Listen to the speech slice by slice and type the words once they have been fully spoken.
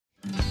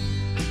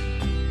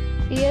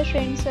Dear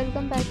friends,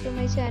 welcome back to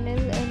my channel,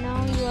 and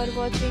now you are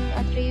watching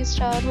a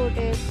 3-star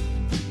hotel.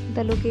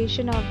 The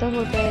location of the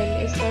hotel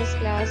is first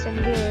class and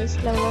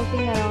guests love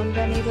walking around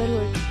the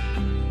neighborhood.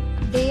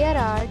 There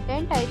are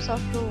 10 types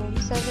of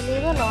rooms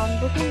available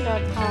on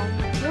booking.com.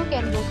 You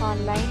can book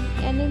online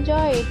and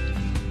enjoy it.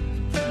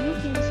 You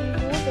can see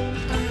more than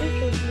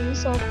 100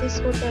 reviews of this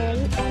hotel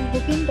on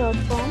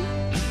booking.com.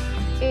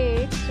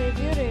 Its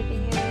review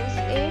rating is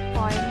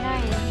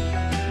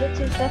 8.9, which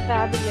is the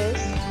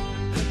fabulous.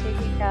 The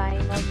check-in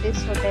time of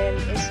this hotel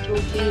is 2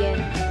 p.m.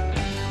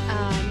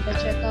 and the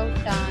checkout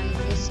time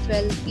is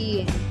 12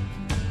 p.m.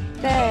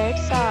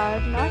 Pets are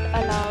not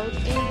allowed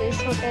in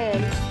this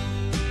hotel.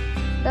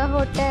 The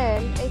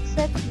hotel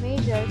accepts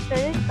major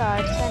credit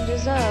cards and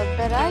reserves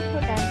the right to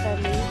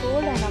temporarily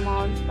hold an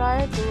amount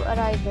prior to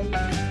arrival.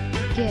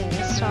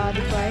 Guests are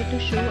required to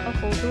show a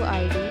photo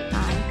ID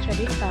and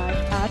credit card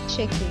at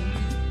check-in.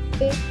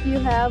 If you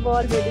have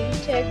already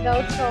checked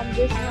out from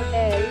this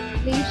hotel,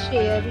 please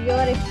share your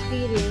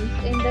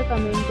experience in the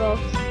comment box.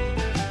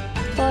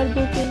 For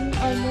booking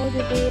or more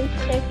details,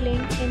 check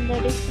link in the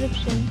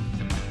description.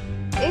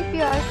 If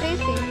you are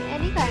facing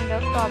any kind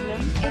of problem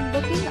in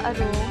booking a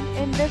room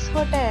in this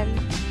hotel,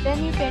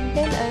 then you can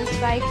tell us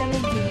by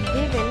commenting.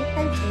 We will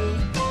help you.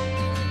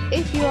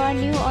 If you are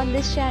new on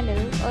this channel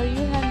or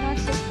you have not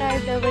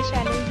subscribed our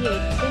channel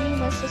yet, then you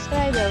must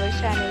subscribe our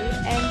channel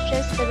and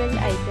press the bell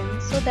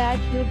icon so that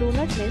you do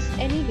not miss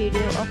any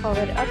video of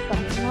our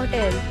upcoming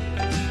hotel.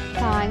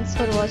 Thanks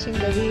for watching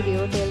the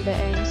video till the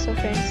end. So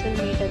friends,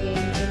 will meet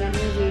again in a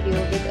new video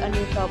with a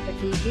new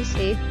property. Be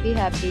safe, be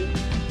happy.